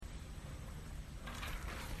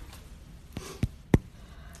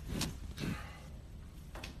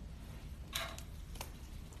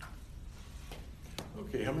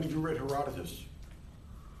How many of you read Herodotus?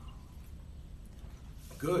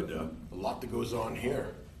 Good. A lot that goes on here.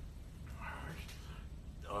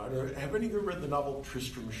 Have any of you read the novel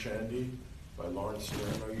Tristram Shandy by Lawrence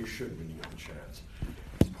Stern? You should when you get the chance.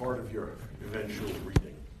 It's part of your eventual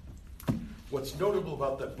reading. What's notable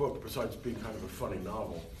about that book, besides being kind of a funny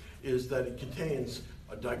novel, is that it contains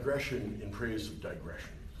a digression in praise of digressions,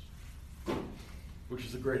 which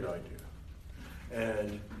is a great idea.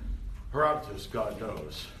 And Herodotus, God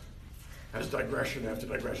knows, has digression after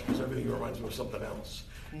digression, because everything reminds him of something else.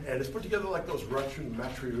 And it's put together like those Russian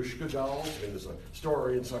Matryoshka dolls, and there's a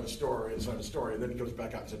story inside a story inside a story, and then he comes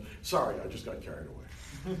back out and says, sorry, I just got carried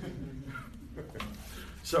away.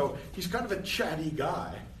 So he's kind of a chatty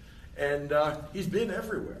guy, and he's been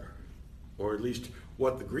everywhere, or at least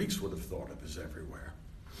what the Greeks would have thought of as everywhere.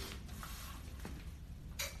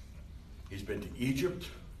 He's been to Egypt,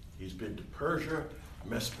 he's been to Persia,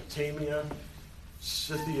 Mesopotamia,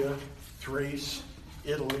 Scythia, Thrace,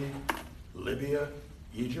 Italy, Libya,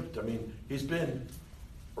 Egypt. I mean, he's been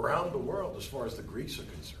around the world as far as the Greeks are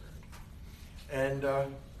concerned. And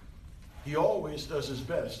he always does his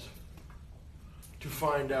best to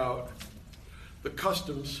find out the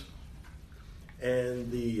customs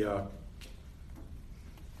and the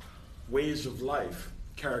ways of life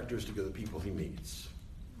characteristic of the people he meets.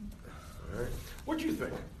 All right. What do you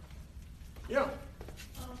think? Yeah.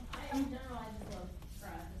 I in general, I just love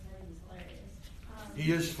Herodotus. I think he's hilarious. He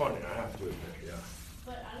is funny, I have to admit, yeah.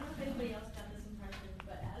 But I don't know if anybody else got this impression,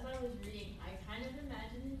 but as I was reading, I kind of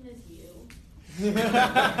imagined him as you.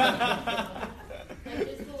 Like,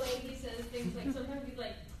 just the way he says things, like, sometimes he's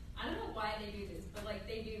like, I don't know why they do this, but, like,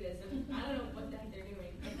 they do this, and I don't know what the heck they're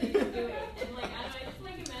doing, but they just do it. And, like, I don't know, I just,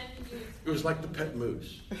 like, imagine you. It was like the pet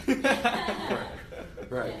moose.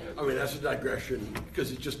 Right. I mean, that's a digression,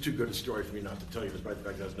 because it's just too good a story for me not to tell you, despite the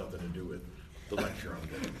fact that has nothing to do with the lecture I'm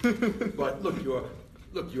giving. But look, you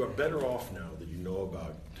are better off now that you know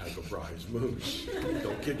about Tycho Brahe's moose.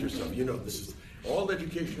 Don't kid yourself. You know, all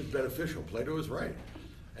education is beneficial. Plato is right.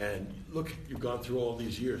 And look, you've gone through all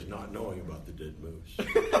these years not knowing about the dead moose.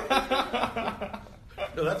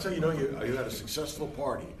 No, that's how you know you had a successful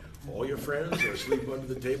party. All your friends are asleep under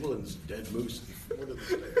the table and there's a dead moose at the foot of the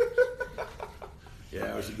stairs.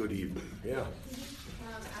 Yeah, it was a good evening. Yeah.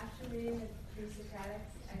 After reading the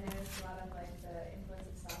Socratics, I noticed a lot of like the influence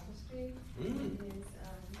of sophistry.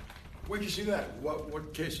 Where'd you see that?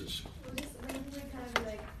 What cases? Well, just when he would kind of be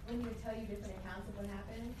like, when he would tell you different accounts of what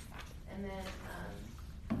happened, and then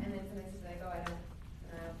sometimes he's like, oh, I don't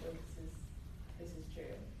believe this is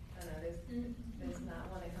true. I don't know, there's not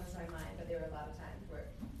one that comes to my mind, but there were a lot of times where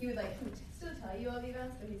he would still tell you all the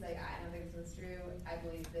events, but he's like, I don't think this one's true. I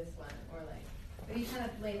believe this one, or like. But he kind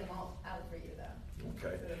of laid them all out for you, though.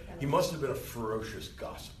 Okay. So he must have been a ferocious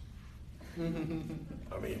gossip.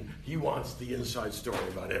 I mean, he wants the inside story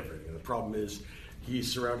about everything. And the problem is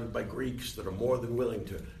he's surrounded by Greeks that are more than willing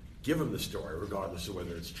to give him the story, regardless of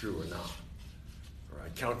whether it's true or not. All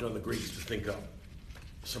right. Count on the Greeks to think up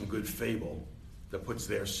some good fable that puts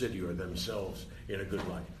their city or themselves in a good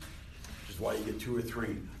light. Which is why you get 2 or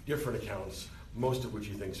 3 different accounts, most of which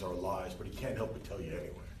he thinks are lies, but he can't help but tell you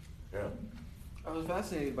anyway. Yeah. I was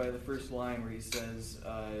fascinated by the first line where he says,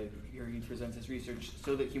 here he presents his research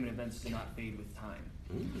so that human events do not fade with time.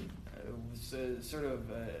 It was sort of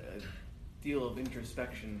a deal of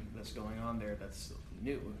introspection that's going on there that's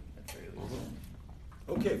new, at the very least.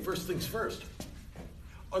 Okay, first things first.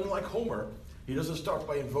 Unlike Homer, he doesn't start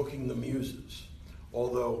by invoking the muses,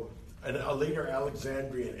 although a later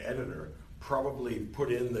Alexandrian editor probably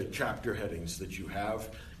put in the chapter headings that you have,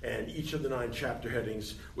 and each of the 9 chapter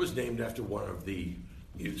headings was named after one of the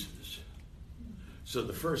muses. So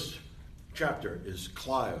the first chapter is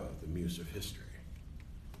Clio, the muse of history.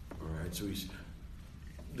 All right, so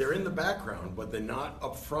they're in the background, but they're not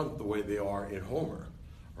up front the way they are in Homer.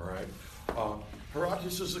 All right,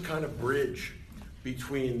 Herodotus is the kind of bridge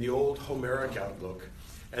between the old Homeric outlook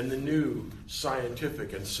and the new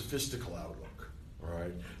scientific and sophistical outlook. All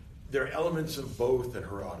right, there are elements of both in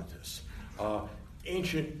Herodotus.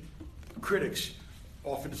 Ancient critics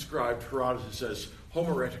often described Herodotus as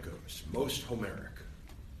Homereticos, most Homeric.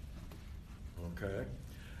 Okay?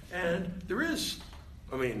 And there is,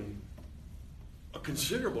 a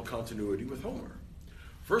considerable continuity with Homer.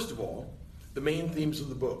 First of all, the main themes of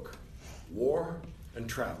the book, war and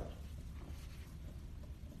travel.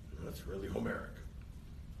 That's really Homeric.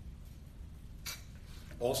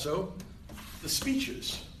 Also, the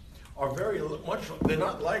speeches are very much, they're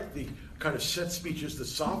not like the kind of set speeches that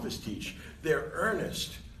sophists teach. They're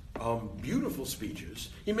earnest, beautiful speeches.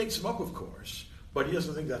 He makes them up, of course, but he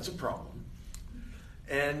doesn't think that's a problem.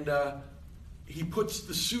 And he puts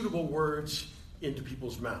the suitable words into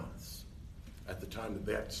people's mouths at the time that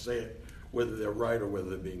they have to say it, whether they're right or whether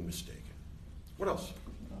they're being mistaken. What else?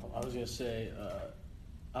 I was going to say,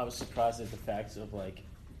 I was surprised at the facts of like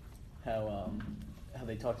how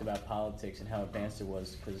they talked about politics and how advanced it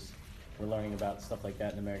was, because we're learning about stuff like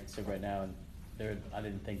that in American civ right now, and I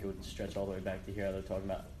didn't think it would stretch all the way back to here. They're talking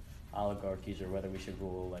about oligarchies or whether we should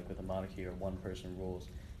rule like with a monarchy or one person rules.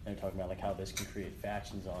 And they're talking about like how this can create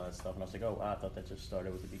factions and all that stuff. And I was like, oh wow, I thought that just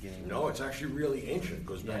started with the beginning. No, it's actually really ancient. It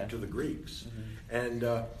goes back to the Greeks. And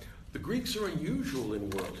the Greeks are unusual in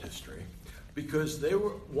world history because they were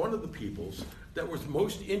one of the peoples that was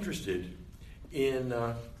most interested in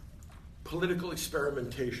political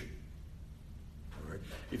experimentation. All right?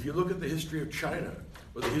 If you look at the history of China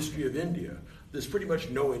or the history of India, there's pretty much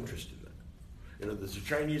no interest in that. You know, the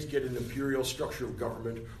Chinese get an imperial structure of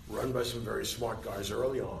government run by some very smart guys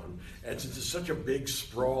early on, and since it's such a big,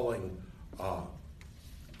 sprawling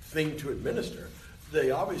thing to administer, they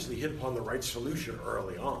obviously hit upon the right solution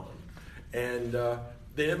early on, and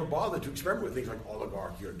they never bothered to experiment with things like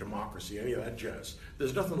oligarchy or democracy, any of that jazz.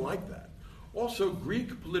 There's nothing like that. Also,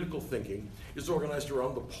 Greek political thinking is organized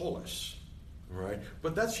around the polis. Right?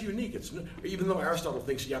 But that's unique. Even though Aristotle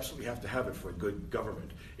thinks you absolutely have to have it for a good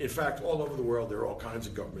government. In fact, all over the world, there are all kinds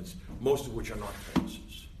of governments, most of which are not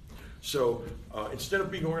policies. So instead of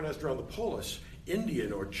being organized around the polis,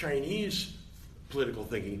 Indian or Chinese political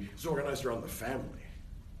thinking is organized around the family.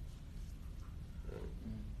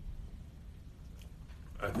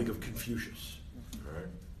 I think of Confucius. All right?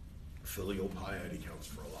 Filial piety counts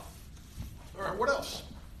for a lot. All right, what else?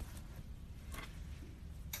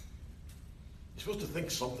 You're supposed to think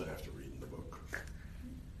something after reading the book.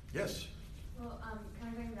 Yes? Well, kind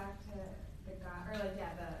of going back to the God, or like,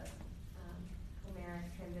 the Homeric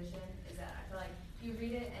transition, is that I feel like you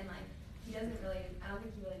read it and like, he doesn't really, I don't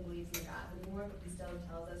think he really believes in God anymore, but he still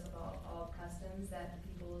tells us of all customs that the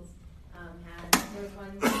peoples had. There was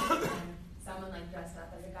one when someone like dressed up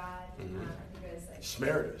as a god. I think it was like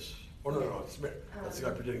Smerdis. Oh, no, that's the guy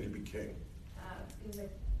pretending to be king. It was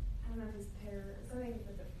like, I don't know if it was something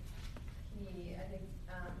with the I think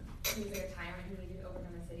he was like a tyrant who needed to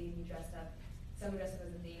overcome a city, and he dressed up, someone dressed up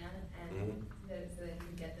as Athena, and so that he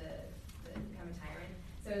could get become a tyrant.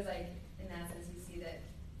 So it was like, in that sense, you see that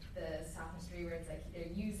the sophistry where it's like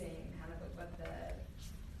they're using kind of what the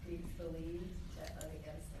Greeks believed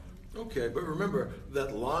against them. Okay, but remember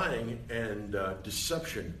that lying and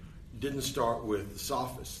deception didn't start with the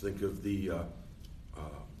sophists. Think of the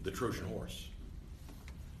Trojan horse.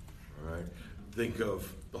 All right? Think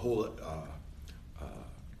of the whole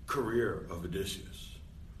career of Odysseus.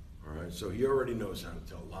 All right, so he already knows how to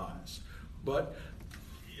tell lies. But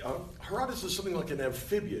Herodotus is something like an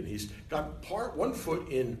amphibian. He's got one foot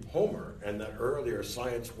in Homer and that earlier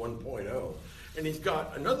Science 1.0, and he's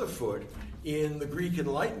got another foot in the Greek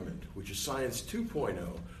Enlightenment, which is Science 2.0,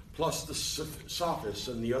 plus the sophists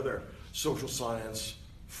and the other social science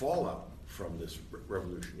fallout from this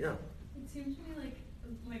revolution. Yeah. It seems to me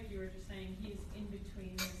like you were just saying, he's in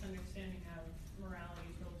between this understanding of morality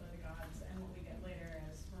is ruled by the gods and what we get later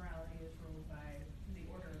as morality is ruled by the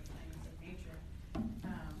order of things of nature.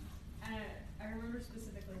 And I remember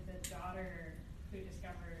specifically the daughter who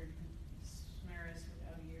discovered Smerus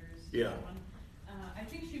without ears. Yeah. I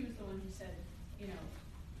think she was the one who said,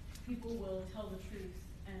 people will tell the truth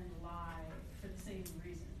and lie for the same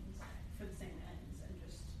reasons, for the same ends, and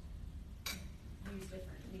just use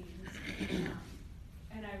different means.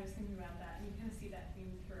 And I was thinking about that, and you kind of see that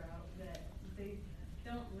theme throughout, that they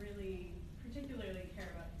don't really particularly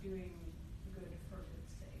care about doing good for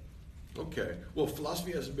good's sake. Okay. Well,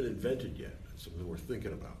 philosophy hasn't been invented yet. That's something we're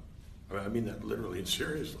thinking about. I mean that literally and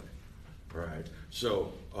seriously. All right.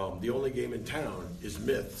 So the only game in town is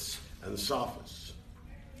myths and the sophists.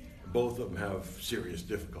 Both of them have serious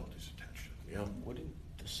difficulties attached to them. Yeah. Wouldn't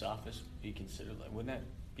the sophists be considered like? Wouldn't that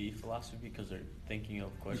be philosophy because they're thinking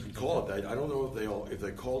of questions? You could call it that. I don't know if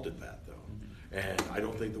they called it that though. And I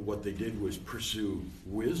don't think that what they did was pursue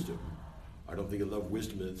wisdom. I don't think they loved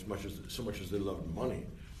wisdom so much as they loved money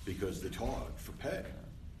because they taught for pay.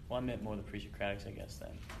 Well, I meant more the pre-Socratics, I guess, then.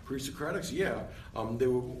 Pre-Socratics, yeah. They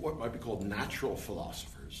were what might be called natural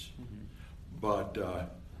philosophers. But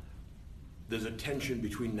there's a tension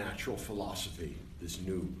between natural philosophy, this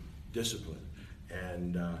new discipline,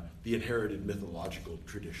 and the inherited mythological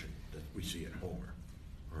tradition that we see in Homer.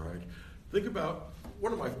 All right? Think about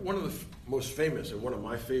one of the most famous and one of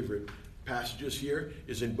my favorite passages here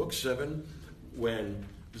is in Book 7 when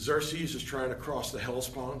Xerxes is trying to cross the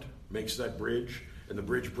Hellespont, makes that bridge, and the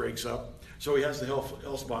bridge breaks up. So he has the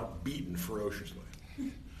Hellespont beaten ferociously.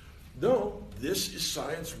 No, this is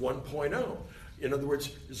Science 1.0. In other words,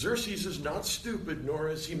 Xerxes is not stupid, nor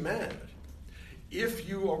is he mad. If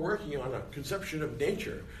you are working on a conception of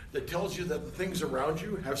nature that tells you that the things around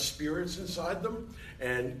you have spirits inside them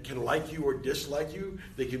and can like you or dislike you,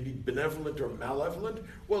 they can be benevolent or malevolent,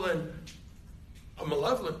 well then, a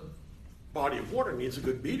malevolent body of water needs a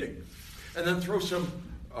good beating. And then throw some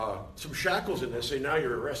shackles in there, say, now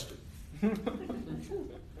you're arrested.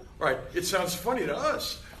 Right, it sounds funny to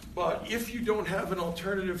us, but if you don't have an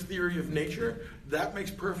alternative theory of nature, that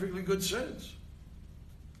makes perfectly good sense.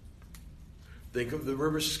 Think of the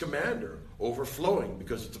river Scamander overflowing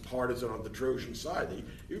because it's a partisan on the Trojan side.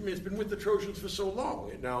 It's been with the Trojans for so long.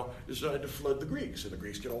 It now decided to flood the Greeks, and the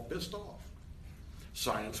Greeks get all pissed off.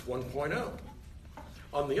 Science 1.0.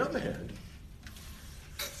 On the other hand,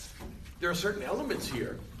 there are certain elements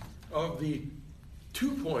here of the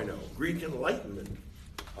 2.0 Greek Enlightenment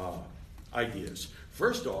ideas.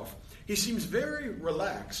 First off, he seems very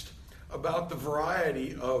relaxed about the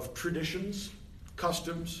variety of traditions,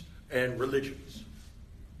 customs, and religions.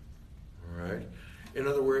 All right? In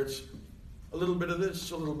other words, a little bit of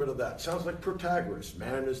this, a little bit of that. Sounds like Protagoras,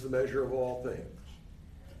 man is the measure of all things.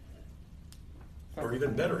 Or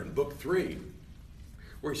even better, in Book 3,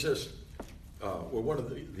 where he says, one of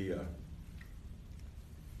the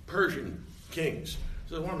Persian kings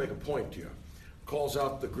says, I want to make a point to you. Calls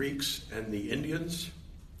out the Greeks and the Indians.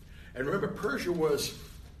 And remember, Persia was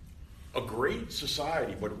a great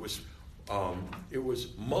society, but it was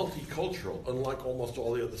multicultural, unlike almost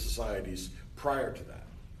all the other societies prior to that.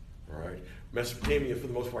 All right? Mesopotamia, for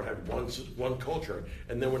the most part, had one culture,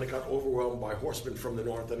 and then when it got overwhelmed by horsemen from the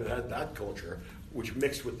north, then it had that culture, which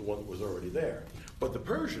mixed with the one that was already there. But the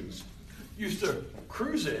Persians used to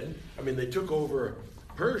cruise in. I mean, they took over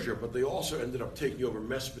Persia, but they also ended up taking over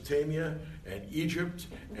Mesopotamia and Egypt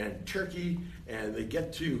and Turkey, and they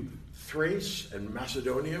get to Thrace and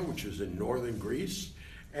Macedonia, which is in northern Greece,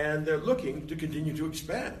 and they're looking to continue to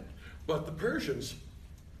expand. But the Persians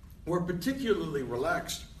were particularly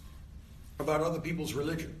relaxed about other people's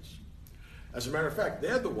religions. As a matter of fact,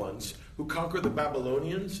 they're the ones who conquer the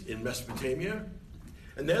Babylonians in Mesopotamia,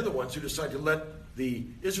 and they're the ones who decide to let the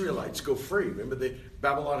Israelites go free. Remember,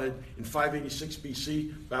 Babylon had, in 586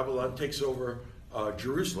 BC, Babylon takes over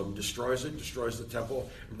Jerusalem, destroys it, destroys the temple,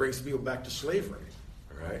 and brings the people back to slavery.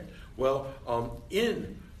 All right? Well,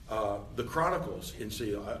 in the Chronicles, in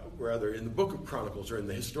the Book of Chronicles, or in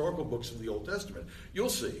the historical books of the Old Testament, you'll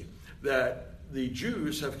see that the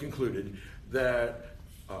Jews have concluded that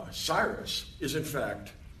Cyrus is in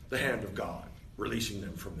fact the hand of God, releasing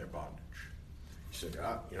them from their bondage. He said,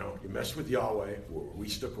 you messed with Yahweh, we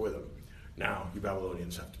stuck with him. Now you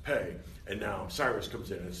Babylonians have to pay. And now Cyrus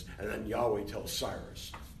comes in, and then Yahweh tells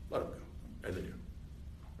Cyrus, let him go. And they do.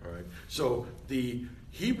 All right. So the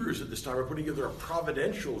Hebrews at this time are putting together a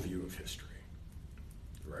providential view of history,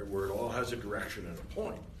 right, where it all has a direction and a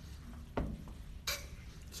point.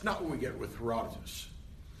 It's not what we get with Herodotus.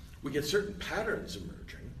 We get certain patterns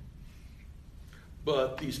emerging,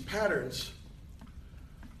 but these patterns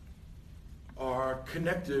are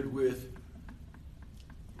connected with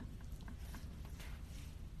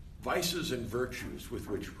vices and virtues with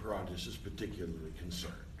which Herodotus is particularly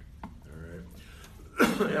concerned. All right?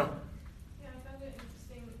 Yeah. Yeah, I found it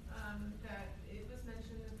interesting that it was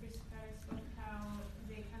mentioned in the pre-Socratic book how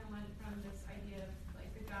they kind of went from this idea of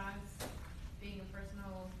like the gods being a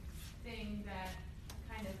personal thing that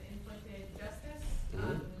kind of inflicted justice. It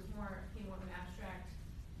was became more of an abstract,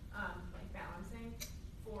 like balancing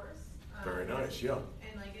force. Very nice, yeah.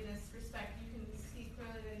 And like in this respect, you can see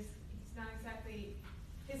clearly that he's not exactly,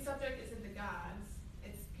 his subject isn't the gods,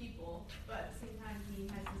 it's people, but at the same time he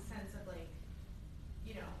has this sense of like,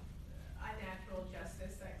 unnatural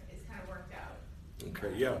justice that is kind of worked out.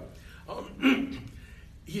 Okay, yeah.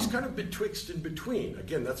 He's kind of betwixt and between.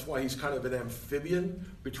 Again, that's why he's kind of an amphibian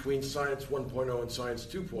between Science 1.0 and Science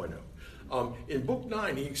 2.0. In Book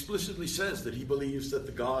 9, he explicitly says that he believes that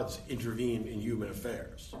the gods intervene in human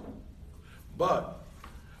affairs. But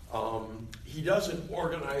he doesn't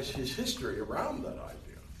organize his history around that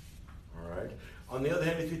idea. All right? On the other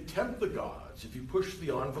hand, if you tempt the gods, if you push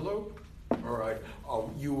the envelope, all right,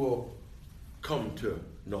 you will come to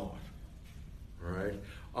naught. All right?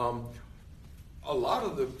 A lot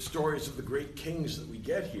of the stories of the great kings that we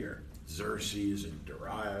get here, Xerxes and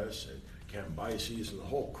Darius and Cambyses and the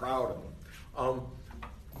whole crowd of them,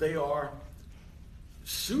 they are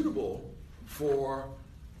suitable for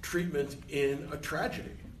treatment in a tragedy.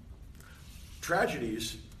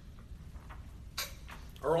 Tragedies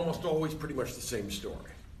are almost always pretty much the same story.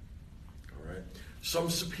 All right? Some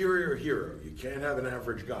superior hero. You can't have an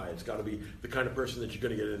average guy. It's got to be the kind of person that you're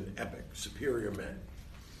going to get in an epic, superior men.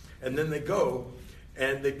 And then they go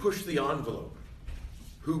and they push the envelope.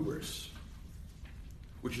 Hubris.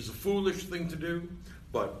 Which is a foolish thing to do,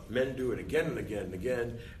 but men do it again and again and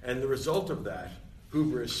again. And the result of that,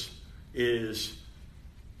 hubris, is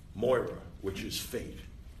Moira, which is fate.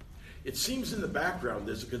 It seems in the background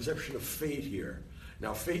there's a conception of fate here.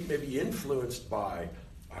 Now, fate may be influenced by,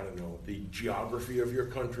 I don't know, the geography of your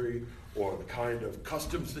country or the kind of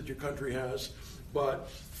customs that your country has, but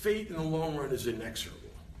fate in the long run is inexorable.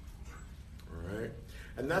 All right?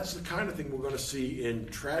 And that's the kind of thing we're going to see in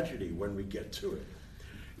tragedy when we get to it.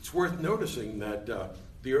 It's worth noticing that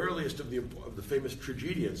the earliest of the famous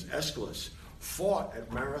tragedians, Aeschylus, fought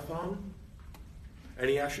at Marathon, and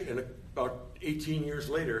he actually, about 18 years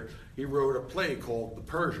later, he wrote a play called The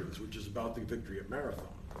Persians, which is about the victory at Marathon.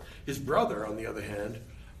 His brother, on the other hand,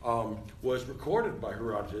 was recorded by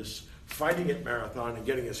Herodotus fighting at Marathon and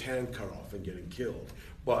getting his hand cut off and getting killed.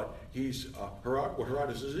 But what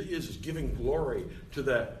Herodotus is giving glory to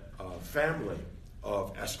the family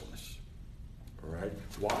of Aeschylus. All right?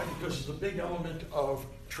 Why? Because there's a big element of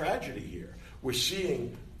tragedy here. We're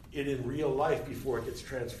seeing it in real life before it gets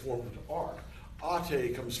transformed into art.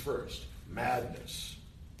 Ate comes first, madness.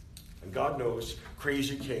 And God knows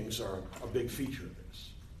crazy kings are a big feature of this.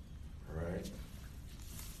 All right?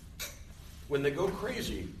 When they go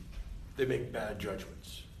crazy, they make bad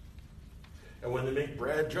judgments. And when they make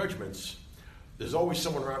bad judgments, there's always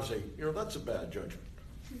someone around saying, that's a bad judgment.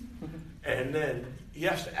 And then he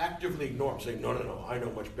has to actively ignore him, saying, no, I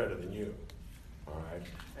know much better than you. All right?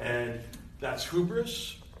 And that's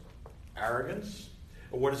hubris, arrogance.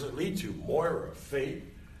 And what does it lead to? Moira, fate,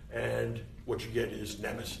 and what you get is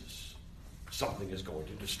nemesis. Something is going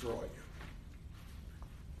to destroy you.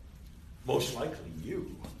 Most likely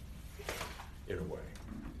you, in a way.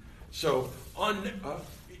 So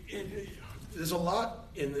there's a lot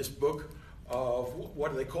in this book of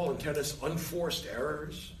what do they call in tennis, unforced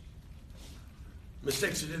errors.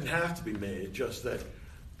 Mistakes that didn't have to be made, just that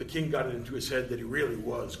the king got it into his head that he really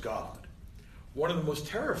was God. One of the most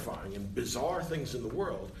terrifying and bizarre things in the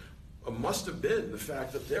world must have been the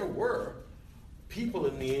fact that there were people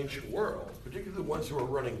in the ancient world, particularly the ones who were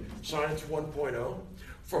running Science 1.0,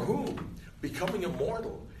 for whom becoming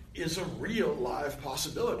immortal is a real live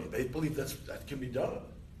possibility. They believe that can be done.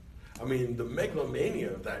 I mean, the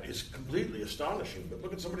megalomania of that is completely astonishing. But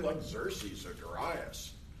look at somebody like Xerxes or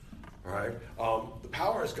Darius. All right? The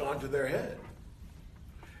power has gone to their head.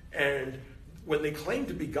 And when they claim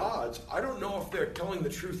to be gods, I don't know if they're telling the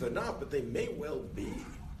truth or not, but they may well be.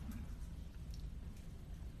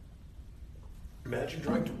 Imagine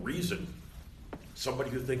trying to reason somebody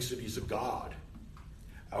who thinks that he's a god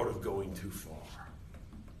out of going too far.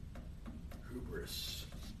 Hubris.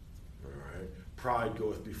 All right? Pride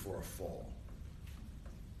goeth before a fall.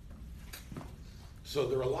 So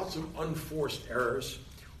there are lots of unforced errors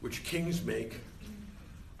which kings make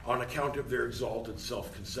on account of their exalted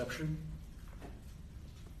self-conception.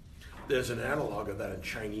 There's an analog of that in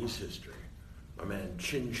Chinese history. A man,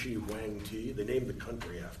 Qin Shi Huang Ti, they named the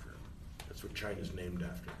country after him. That's what China's named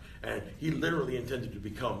after. And he literally intended to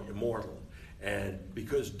become immortal. And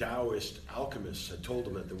because Taoist alchemists had told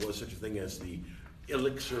him that there was such a thing as the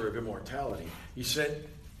elixir of immortality, he sent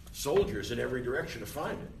soldiers in every direction to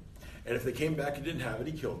find it. And if they came back and didn't have it,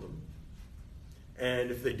 he killed them.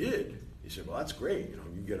 And if they did, he said, well, that's great.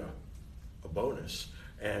 You get a bonus.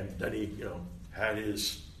 And then he, had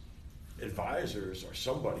his advisors or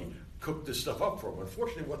somebody cook this stuff up for him.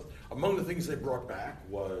 Unfortunately, among the things they brought back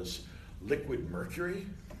was liquid mercury,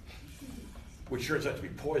 which turns out to be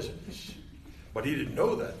poisonous. But he didn't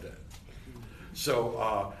know that then.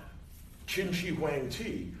 So Qin Shi Huang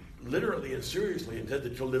Ti literally and seriously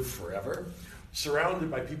intended to live forever,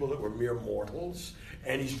 surrounded by people that were mere mortals,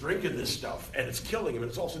 and he's drinking this stuff, and it's killing him, and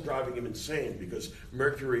it's also driving him insane because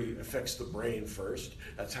mercury affects the brain first.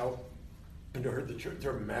 That's how, you heard the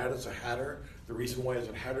term mad as a hatter? The reason why is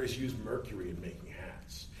that hatters use mercury in making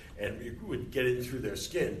hats, and it would get in through their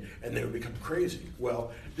skin, and they would become crazy.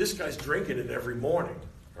 Well, this guy's drinking it every morning,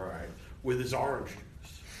 all right, with his orange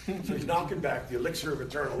juice. So he's knocking back the elixir of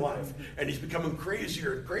eternal life, and he's becoming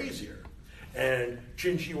crazier and crazier. And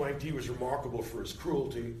Qin Shi Huang Ti was remarkable for his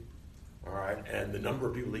cruelty, all right, and the number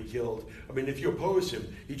of people he killed. I mean, if you oppose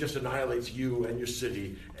him, he just annihilates you and your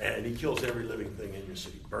city, and he kills every living thing in your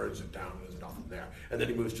city, burns it down, and there's nothing there. And then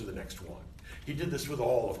he moves to the next one. He did this with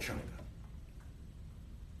all of China.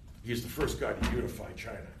 He's the first guy to unify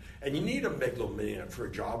China. And you need a megalomaniac for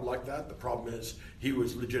a job like that. The problem is he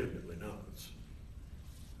was legitimately nuts.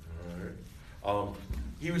 All right.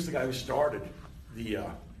 He was the guy who started the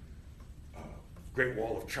Great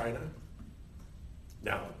Wall of China.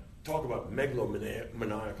 Now, talk about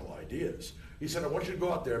megalomaniacal ideas. He said, I want you to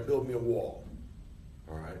go out there and build me a wall.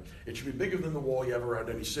 All right? It should be bigger than the wall you have around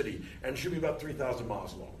any city, and it should be about 3,000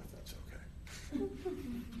 miles long, if that's okay.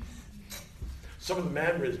 Some of the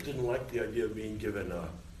Manrids didn't like the idea of being given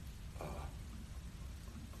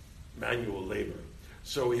manual labor.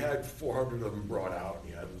 So he had 400 of them brought out, and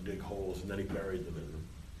he had them dig holes, and then he buried them in them.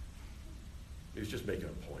 He was just making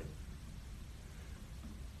a point.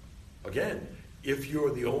 Again, if you're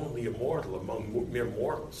the only immortal among mere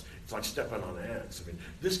mortals, it's like stepping on ants. I mean,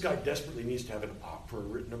 this guy desperately needs to have an opera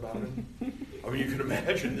written about him. I mean, you can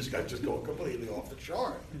imagine this guy's just going completely off the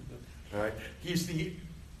chart. All right? Qin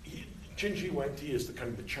Shi Huangdi is the kind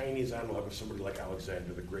of the Chinese analog of somebody like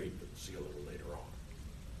Alexander the Great that we'll see a little later on.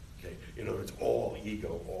 Okay? You know, it's all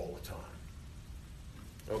ego all the time.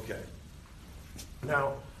 Okay.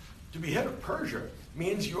 Now, to be head of Persia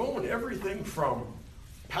means you own everything from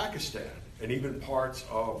Pakistan and even parts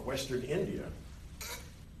of Western India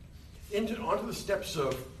onto the steppes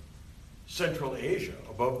of Central Asia,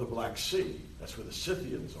 above the Black Sea. That's where the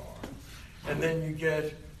Scythians are. And then you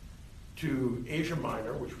get to Asia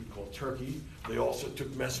Minor, which we call Turkey. They also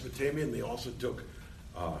took Mesopotamia, and they also took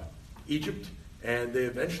Egypt, and they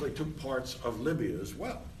eventually took parts of Libya as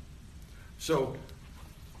well. So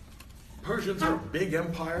Persians are a big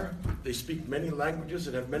empire. They speak many languages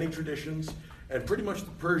and have many traditions, and pretty much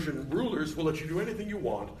the Persian rulers will let you do anything you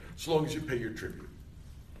want as long as you pay your tribute.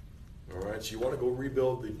 All right, so you want to go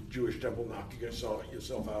rebuild the Jewish temple, knock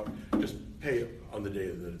yourself out, just pay it on the day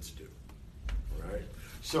that it's due. All right?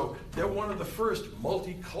 So they're one of the first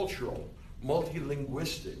multicultural,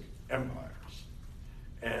 multilinguistic empires.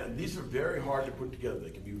 And these are very hard to put together. They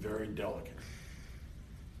can be very delicate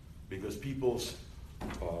because people's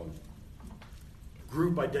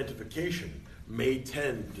group identification may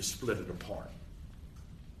tend to split it apart.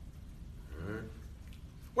 All right.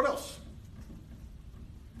 What else?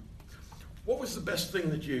 What was the best thing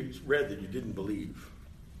that you read that you didn't believe?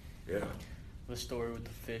 Yeah. The story with the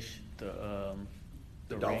fish, the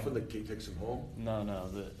dolphin that takes him home? No.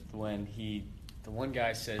 The one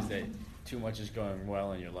guy says that too much is going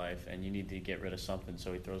well in your life and you need to get rid of something,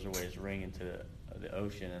 so he throws away his ring into the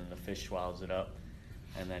ocean and the fish swallows it up,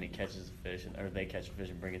 and then he catches the fish, or they catch the fish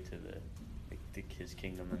and bring it to his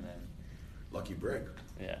kingdom, and then lucky break.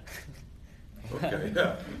 Yeah. Okay,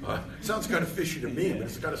 yeah. Sounds kind of fishy to me, but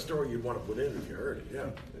it's the kind of story you'd want to put in if you heard it, yeah.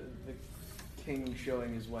 The king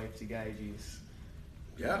showing his wife to Gyges.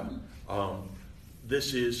 Yeah.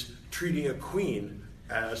 This is treating a queen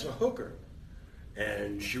as a hooker.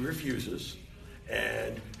 And she refuses,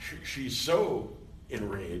 and she's so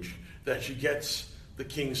enraged that she gets the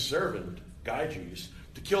king's servant, Gyges,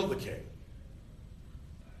 to kill the king.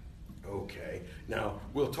 Okay, now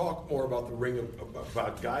we'll talk more about the ring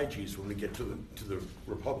about Gyges when we get to the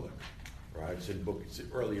Republic, right? It's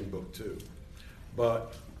early in book 2,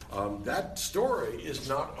 but that story is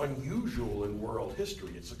not unusual in world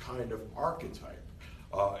history. It's a kind of archetype.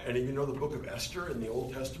 And you know the book of Esther in the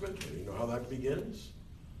Old Testament? And you know how that begins?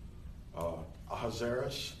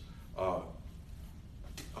 Ahasuerus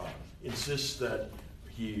insists that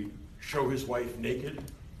he show his wife naked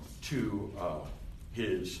to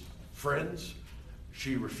his friends.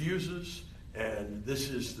 She refuses, and this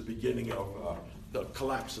is the beginning of the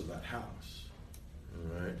collapse of that house.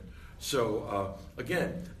 All right? So,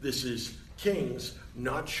 again, this is kings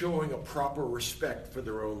not showing a proper respect for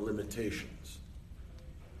their own limitations.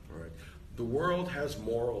 All right. The world has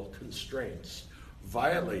moral constraints.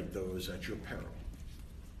 Violate those at your peril.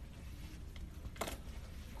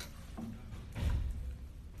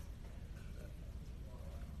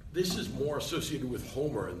 This is more associated with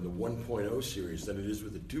Homer in the 1.0 series than it is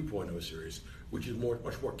with the 2.0 series, which is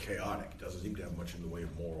much more chaotic. Doesn't seem to have much in the way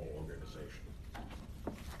of moral organization.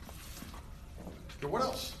 So what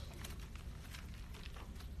else?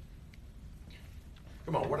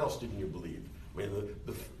 Come on, what else didn't you believe? I mean,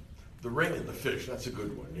 the ring and the fish, that's a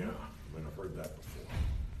good one, yeah. I mean, I've heard that before.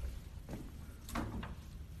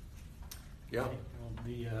 Yeah? Well,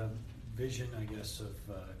 the vision, I guess, of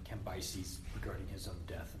Cambyses regarding his own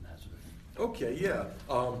death and that sort of thing. Okay, yeah.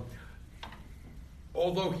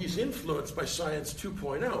 Although he's influenced by Science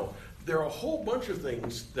 2.0, there are a whole bunch of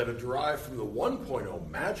things that are derived from the 1.0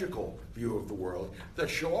 magical view of the world that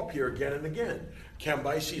show up here again and again.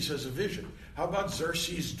 Cambyses has a vision. How about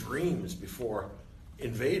Xerxes' dreams before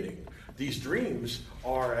invading? These dreams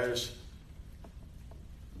are as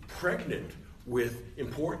pregnant with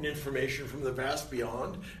important information from the vast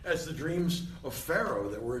beyond as the dreams of Pharaoh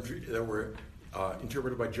that were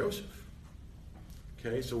interpreted by Joseph.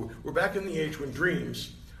 Okay, so we're back in the age when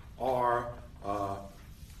dreams are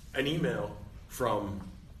an email from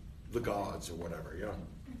the gods or whatever, yeah.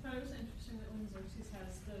 I thought it was interesting that when Xerxes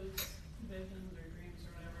has those visions or dreams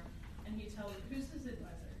or whatever, and he tells, who's his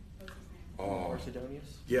advisor? What's his name?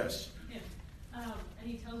 Arsidonius? Yes. Yeah. And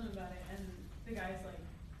he tells him about it, and the guy's like,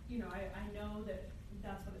 I know that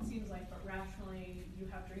that's what it seems like, but rationally you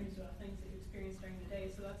have dreams about things that you experience during the day,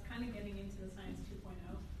 so that's kind of getting into the science 2.0.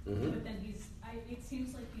 Mm-hmm. But then it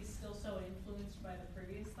seems like he's still so influenced by the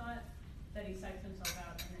previous thought that he psychs himself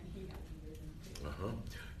out, and then he has a vision too. Uh-huh.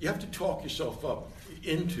 You have to talk yourself up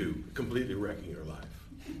into completely wrecking your life.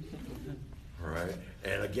 All right?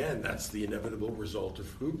 And again, that's the inevitable result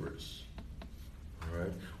of hubris. All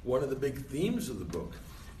right? One of the big themes of the book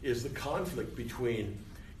is the conflict between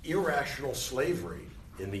irrational slavery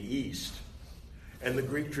in the East and the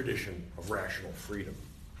Greek tradition of rational freedom.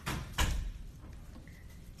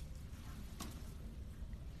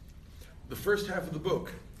 The first half of the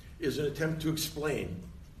book is an attempt to explain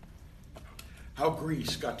how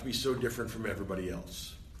Greece got to be so different from everybody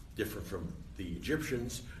else. Different from the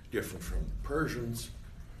Egyptians, different from the Persians,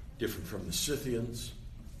 different from the Scythians.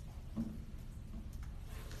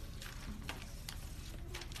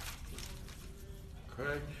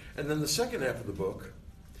 Okay? And then the second half of the book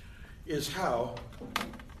is how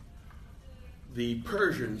the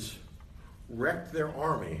Persians wrecked their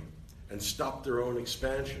army and stopped their own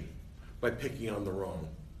expansion by picking on the wrong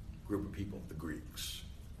group of people, the Greeks.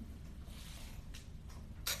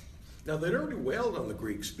 Now, they'd already wailed on the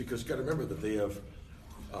Greeks because you've got to remember that they have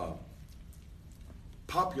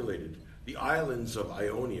populated the islands of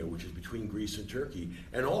Ionia, which is between Greece and Turkey,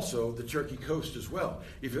 and also the Turkey coast as well.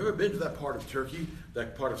 If you've ever been to that part of Turkey,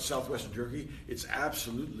 that part of southwestern Turkey, it's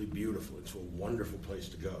absolutely beautiful. It's a wonderful place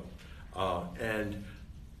to go. And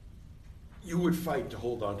you would fight to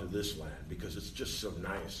hold on to this land because it's just so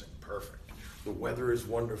nice and perfect. The weather is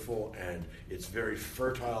wonderful and it's very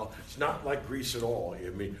fertile. It's not like Greece at all. I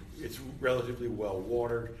mean, it's relatively well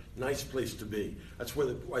watered, nice place to be. That's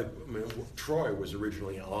where Troy was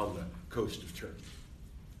originally on the coast of Turkey.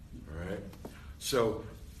 All right? So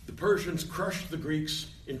the Persians crushed the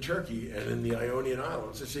Greeks in Turkey and in the Ionian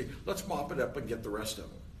Islands. They say, let's mop it up and get the rest of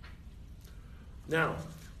them. Now,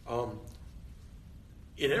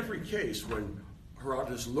 in every case, when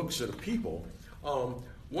Herodotus looks at a people,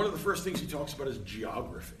 one of the first things he talks about is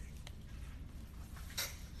geography.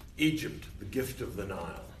 Egypt, the gift of the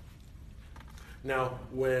Nile. Now,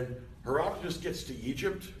 when Herodotus gets to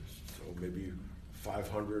Egypt, so maybe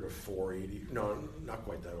 500 or 480, no, not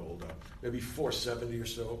quite that old, maybe 470 or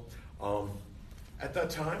so, at that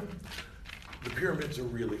time, the pyramids are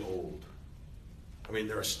really old. I mean,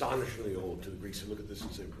 they're astonishingly old to the Greeks who look at this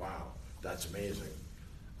and say, wow, that's amazing.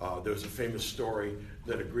 There was a famous story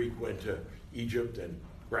that a Greek went to Egypt and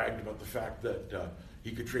bragged about the fact that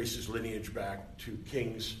he could trace his lineage back to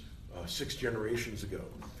kings 6 generations ago.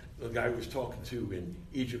 The guy who was talking to in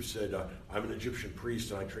Egypt said, I'm an Egyptian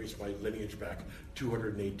priest and I trace my lineage back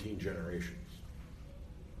 218 generations.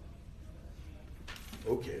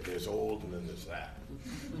 Okay, there's old and then there's that.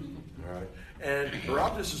 All right? And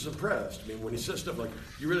Herodotus is impressed. I mean, when he says stuff like,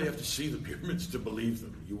 you really have to see the pyramids to believe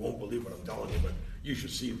them. You won't believe what I'm telling you, but you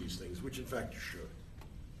should see these things, which in fact you should.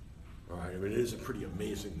 All right, I mean, it is a pretty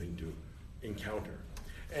amazing thing to encounter.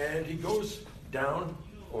 And he goes down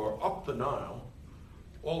or up the Nile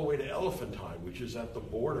all the way to Elephantine, which is at the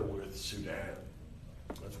border with Sudan.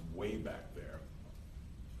 That's way back there.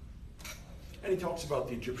 And he talks about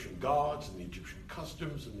the Egyptian gods and the Egyptian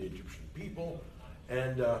customs and the Egyptian people.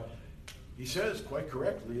 And he says quite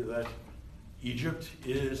correctly that Egypt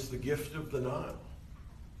is the gift of the Nile.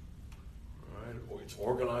 All right? It's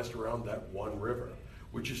organized around that one river.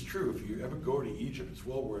 Which is true. If you ever go to Egypt, it's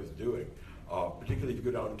well worth doing. Particularly if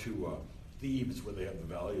you go down to Thebes, where they have the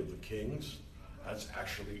Valley of the Kings. That's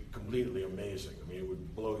actually completely amazing. I mean, it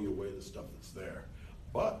would blow you away, the stuff that's there.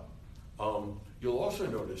 But you'll also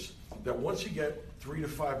notice that once you get 3 to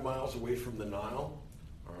 5 miles away from the Nile,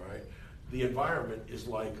 all right, the environment is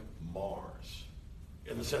like Mars,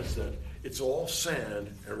 in the sense that it's all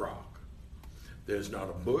sand and rock. There's not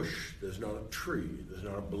a bush, there's not a tree, there's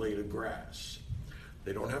not a blade of grass.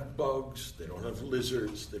 They don't have bugs, they don't have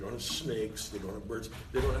lizards, they don't have snakes, they don't have birds,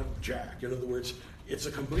 they don't have jack. In other words, it's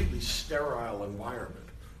a completely sterile environment.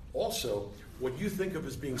 Also, what you think of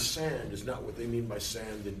as being sand is not what they mean by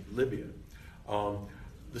sand in Libya.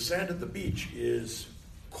 The sand at the beach is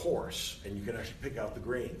coarse, and you can actually pick out the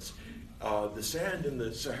grains. The sand in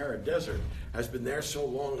the Sahara Desert has been there so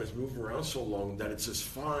long, has moved around so long, that it's as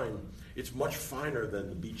fine, it's much finer than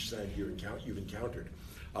the beach sand you've encountered.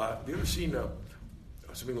 Have you ever seen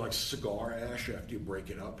something like cigar ash after you break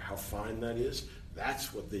it up, how fine that is?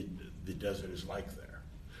 That's what the desert is like there.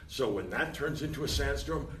 So when that turns into a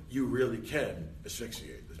sandstorm, you really can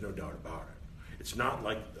asphyxiate. There's no doubt about it. It's not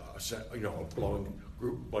like a blowing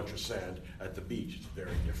bunch of sand at the beach. It's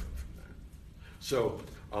very different from that. So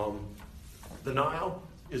the Nile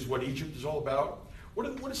is what Egypt is all about. What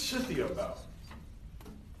is Scythia about?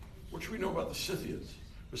 What should we know about the Scythians,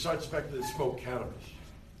 besides the fact that they smoke cannabis?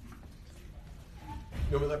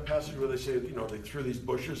 Remember that passage where they say, they threw these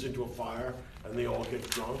bushes into a fire and they all get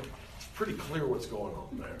drunk? It's pretty clear what's going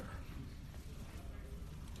on there.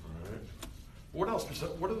 All right. What else?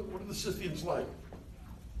 What are the Scythians like?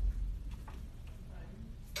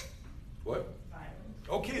 What?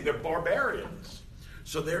 Okay, they're barbarians.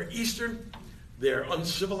 So they're Eastern, they're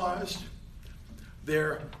uncivilized,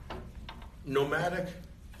 they're nomadic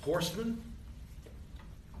horsemen,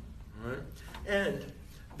 all right? And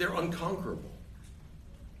they're unconquerable.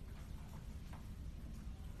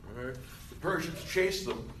 All right? The Persians chased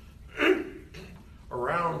them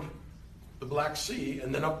around the Black Sea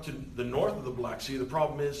and then up to the north of the Black Sea. The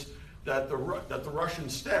problem is that the Russian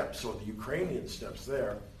steppes, or the Ukrainian steppes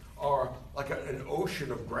there, are like an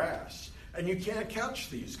ocean of grass. And you can't catch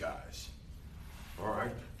these guys. All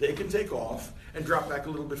right? They can take off and drop back a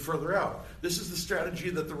little bit further out. This is the strategy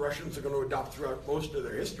that the Russians are going to adopt throughout most of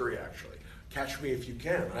their history, actually. Catch me if you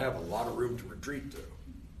can. I have a lot of room to retreat to.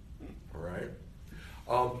 All right?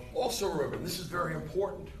 Also remember, and this is very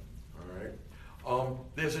important, all right?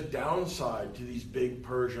 There's a downside to these big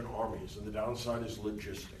Persian armies, and the downside is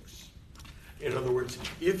logistics. In other words,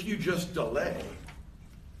 if you just delay,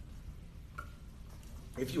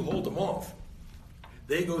 if you hold them off,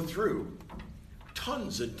 they go through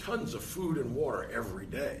tons and tons of food and water every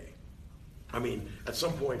day. I mean, at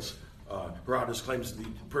some points, Herodotus claims the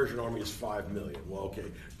Persian army is 5 million. Well,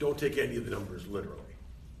 okay, don't take any of the numbers literally.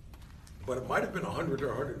 But it might have been 100 or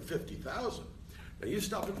 150,000. Now you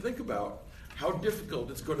stop and think about how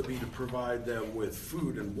difficult it's going to be to provide them with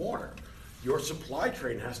food and water. Your supply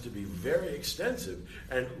train has to be very extensive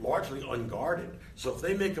and largely unguarded. So if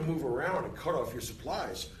they make a move around and cut off your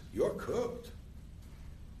supplies, you're cooked.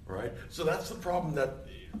 Right? So that's the problem that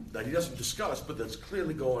he doesn't discuss, but that's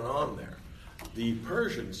clearly going on there. The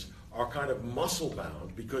Persians are kind of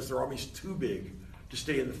muscle-bound because their army's too big to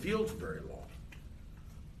stay in the field for very long.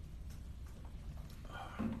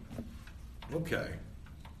 Okay.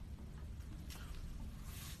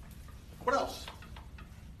 What else?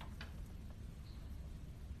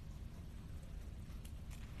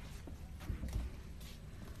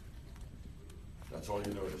 That's all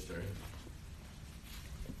you noticed, eh?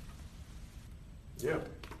 Yeah. I just have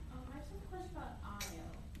a question about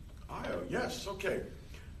Io. Io, yes, okay.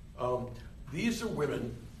 These are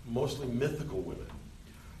women, mostly mythical women,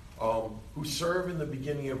 who serve in the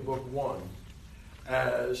beginning of Book 1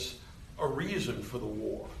 as a reason for the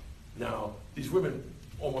war. Now, these women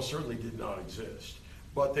almost certainly did not exist,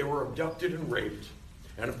 but they were abducted and raped,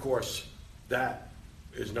 and of course, that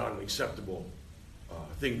is not an acceptable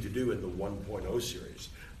thing to do in the 1.0 series.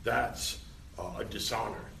 That's a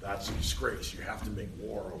dishonor. That's a disgrace. You have to make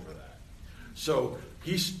war over that. So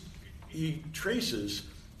he traces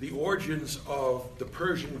the origins of the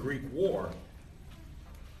Persian-Greek War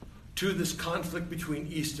to this conflict between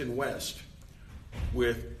East and West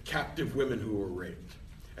with captive women who were raped.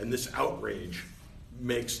 And this outrage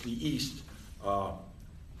makes the East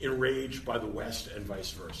enraged by the West and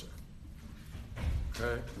vice versa.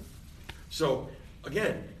 Okay? So,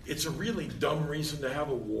 again, it's a really dumb reason to have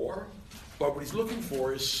a war, but what he's looking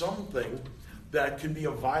for is something that can be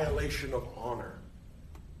a violation of honor.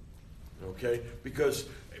 Okay? Because,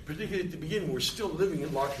 particularly at the beginning, we're still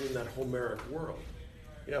living largely in that Homeric world.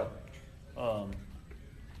 Yeah.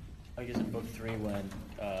 I guess in Book 3 when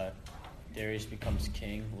Darius becomes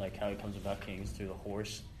king, like how he comes about kings through the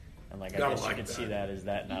horse, and like I guess you could see that as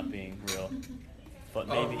that not being real. But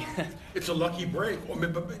maybe it's a lucky break. I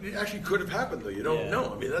mean, but it actually could have happened, though. You don't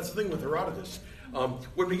know. I mean, that's the thing with Herodotus.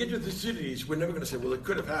 When we get to Thucydides, we're never going to say, well, it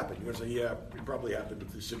could have happened. You're going to say, yeah, it probably happened, but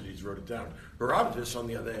Thucydides wrote it down. Herodotus, on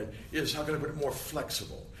the other hand, is, how can I put it, more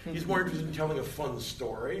flexible. He's more interested in telling a fun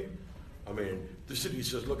story. I mean,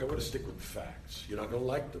 Thucydides says, look, I want to stick with the facts. You're not going to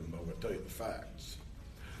like them, but I'm going to tell you the facts.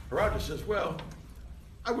 Herodotus says, well,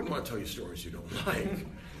 I wouldn't want to tell you stories you don't like.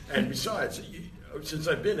 And besides, since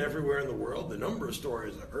I've been everywhere in the world, the number of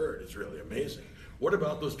stories I've heard is really amazing. What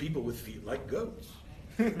about those people with feet like goats?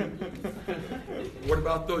 What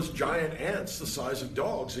about those giant ants the size of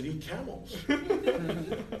dogs that eat camels?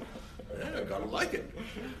 Yeah, gotta like it.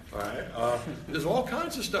 All right. There's all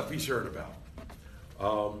kinds of stuff he's heard about.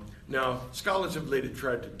 Now, scholars have later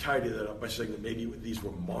tried to tidy that up by saying that maybe these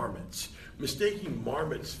were marmots. Mistaking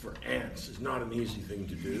marmots for ants is not an easy thing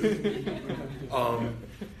to do.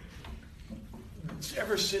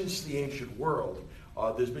 ever since the ancient world,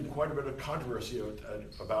 there's been quite a bit of controversy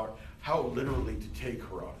about how literally to take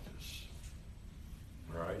Herodotus.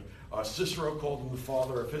 Right? Cicero called him the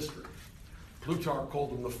father of history. Plutarch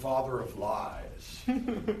called him the father of lies.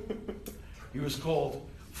 He was called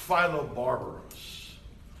Philobarbaros,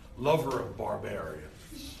 lover of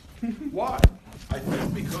barbarians. Why? I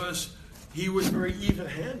think because he was very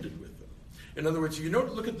even-handed with them. In other words,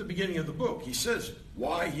 look at the beginning of the book. He says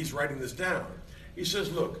why he's writing this down. He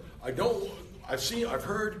says, look, I've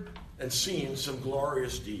heard and seen some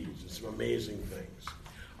glorious deeds and some amazing things.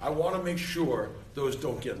 I want to make sure those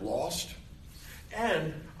don't get lost.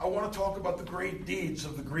 And I want to talk about the great deeds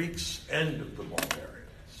of the Greeks and of the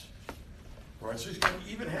barbarians. Right? So he's kind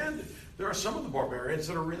of even-handed. There are some of the barbarians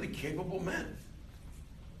that are really capable men.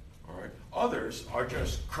 All right? Others are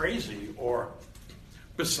just crazy or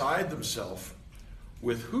beside themselves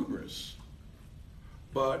with hubris.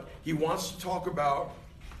 But he wants to talk about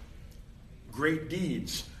great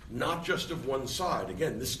deeds, not just of one side.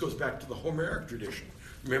 Again, this goes back to the Homeric tradition.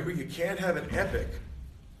 Remember, you can't have an epic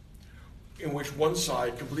in which one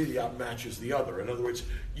side completely outmatches the other. In other words,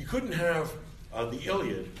 you couldn't have the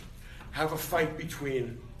Iliad have a fight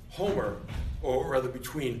between Homer, or rather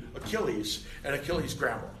between Achilles and Achilles'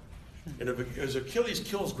 grandma. And if Achilles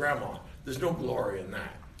kills grandma, there's no glory in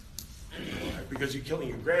that. Right? Because you're killing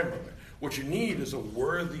your grandmother. What you need is a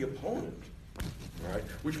worthy opponent. Right?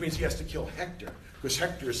 Which means he has to kill Hector, because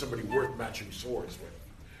Hector is somebody worth matching swords with.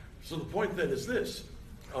 So the point then is this.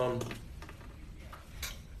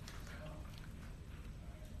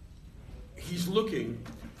 He's looking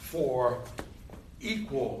for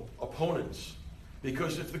equal opponents,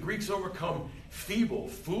 because if the Greeks overcome feeble,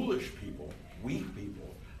 foolish people, weak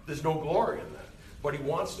people, there's no glory in that. But he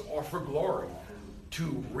wants to offer glory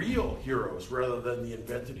to real heroes rather than the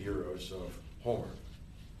invented heroes of Homer.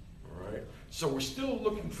 All right? So we're still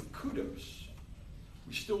looking for kudos.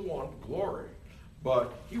 We still want glory.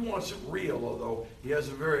 But he wants it real, although he has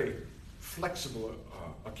a very flexible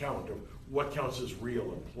account of what counts as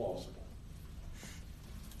real and plausible.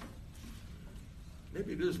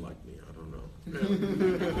 Maybe it is like me, I don't know.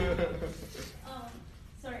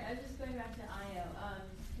 Sorry, I was just going back to Io,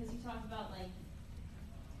 because you talked about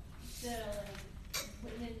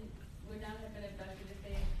women would not have been abducted if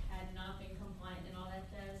they had not been compliant and all that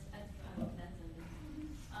jazz.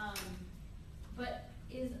 But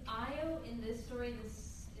is Io in this story?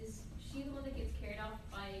 Is she the one that gets carried off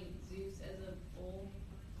by Zeus as a bull?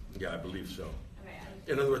 Yeah, I believe so. Okay.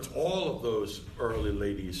 In other words, all of those early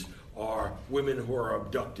ladies are women who are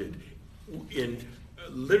abducted in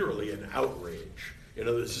literally an outrage. In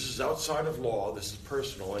other words, this is outside of law, this is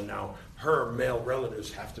personal, and now her male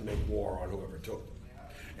relatives have to make war on whoever took them.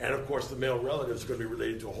 And of course, the male relatives are going to be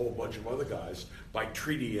related to a whole bunch of other guys by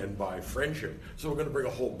treaty and by friendship. So we're going to bring a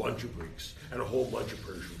whole bunch of Greeks and a whole bunch of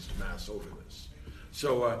Persians to mass over this.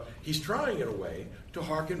 So he's trying, in a way, to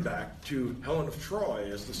harken back to Helen of Troy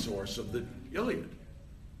as the source of the Iliad.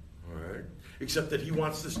 All right? Except that he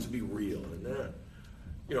wants this to be real. And,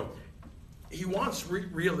 he wants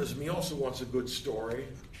realism. He also wants a good story.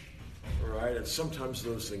 All right? And sometimes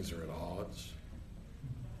those things are at odds.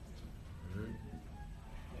 All right?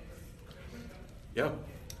 Yeah.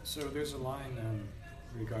 So there's a line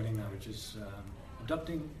regarding that, which is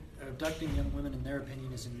abducting young women, in their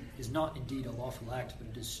opinion, is not indeed a lawful act, but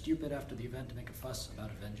it is stupid after the event to make a fuss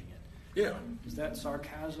about avenging it. Yeah. Is that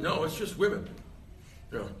sarcasm? No, it's just women.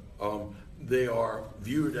 They are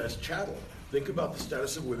viewed as chattel. Think about the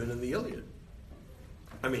status of women in the Iliad.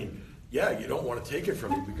 I mean, yeah, you don't want to take it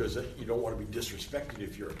from you because you don't want to be disrespected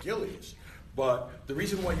if you're Achilles. But the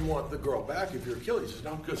reason why you want the girl back if you're Achilles is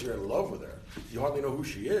not because you're in love with her. You hardly know who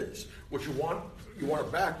she is. What you want her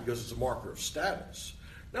back because it's a marker of status.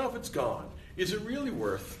 Now, if it's gone, is it really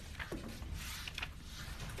worth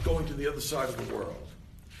going to the other side of the world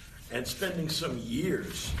and spending some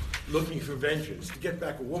years looking for vengeance to get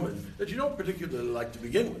back a woman that you don't particularly like to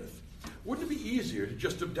begin with? Wouldn't it be easier to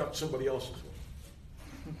just abduct somebody else's woman?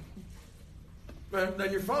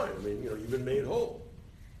 Then you're fine. I mean, you've been made whole.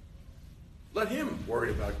 Let him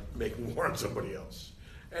worry about making war on somebody else.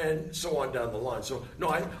 And so on down the line. So,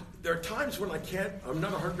 no, there are times when I'm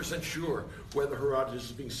not 100% sure whether Herodotus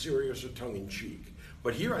is being serious or tongue-in-cheek.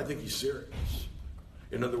 But here I think he's serious.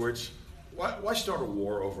 In other words, why start a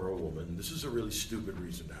war over a woman? This is a really stupid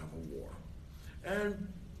reason to have a war.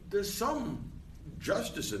 And there's some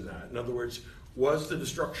justice in that. In other words, was the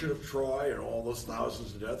destruction of Troy and all those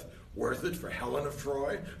thousands of deaths worth it for Helen of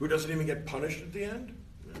Troy, who doesn't even get punished at the end?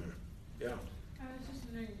 Yeah. I was just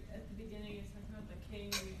wondering, at the beginning, it's talking about the king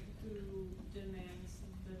who demands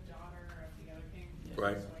the daughter of the other king.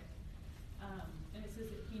 Right. And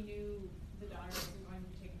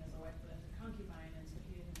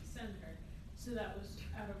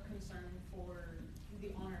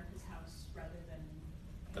rather than.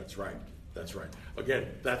 That's right. That's right. Again,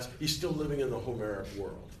 he's still living in the Homeric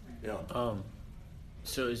world. Yeah.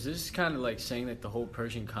 So is this kind of like saying that the whole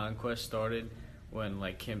Persian conquest started when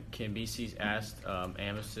like Cambyses asked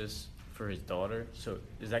Amasis for his daughter? So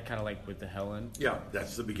is that kind of like with the Helen? Yeah,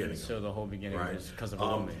 that's the beginning. So the whole beginning Right. was because of a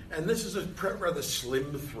woman. And this is a rather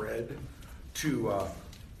slim thread to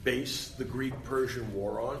base the Greek-Persian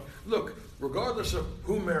war on. Look, regardless of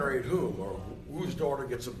who married whom or whose daughter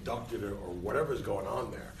gets abducted or whatever's going on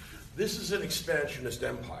there, this is an expansionist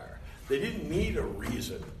empire. They didn't need a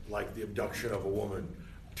reason like the abduction of a woman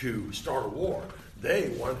to start a war. They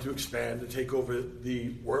wanted to expand and take over the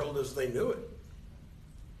world as they knew it.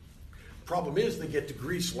 Problem is, they get to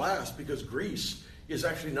Greece last because Greece is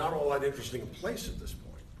actually not all that interesting a place at this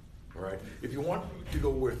point. All right? If you want to go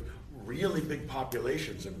with really big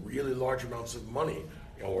populations and really large amounts of money,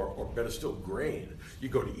 or better still, grain, you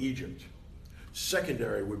go to Egypt.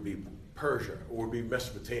 Secondary would be Persia, or would be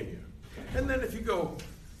Mesopotamia. And then if you go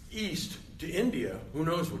east to India, who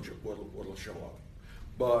knows what'll show up.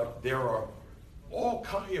 But there are all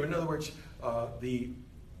kinds, in other words, the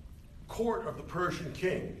court of the Persian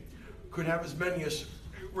king could have as many as,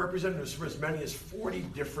 representatives from as many as 40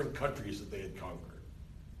 different countries that they had conquered.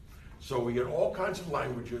 So we get all kinds of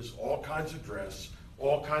languages, all kinds of dress,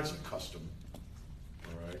 all kinds of custom,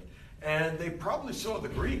 all right? And they probably saw the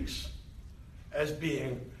Greeks as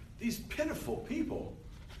being these pitiful people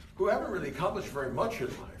who haven't really accomplished very much in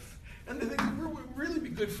life. And they think what would really be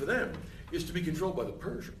good for them is to be controlled by the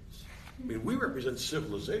Persians. I mean, we represent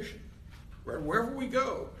civilization, right? Wherever we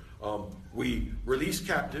go, we release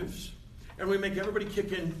captives, and we make everybody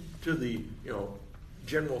kick into the,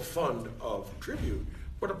 general fund of tribute.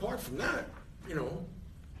 But apart from that,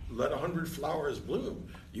 let 100 flowers bloom.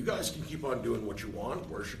 You guys can keep on doing what you want,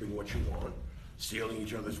 worshiping what you want, stealing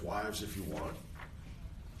each other's wives if you want.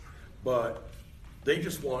 But they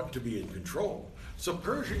just want to be in control. So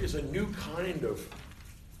Persia is a new kind of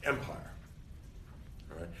empire.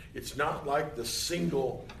 All right? It's not like the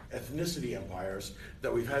single ethnicity empires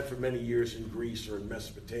that we've had for many years in Greece or in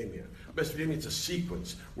Mesopotamia. Mesopotamia, it's a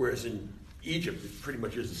sequence, whereas in Egypt, it pretty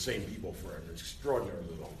much is the same people for an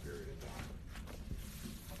extraordinarily long period of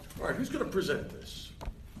time. All right, who's going to present this?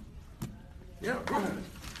 Yeah, go ahead.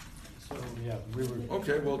 So, yeah, we were...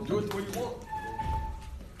 Okay, well, do it the way you want.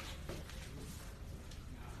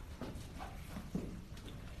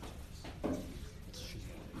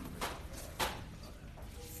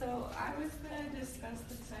 So I was going to discuss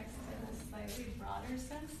the text in a slightly broader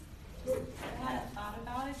sense. I hadn't thought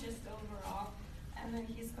about it just overall, and then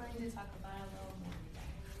he's going to talk about it a little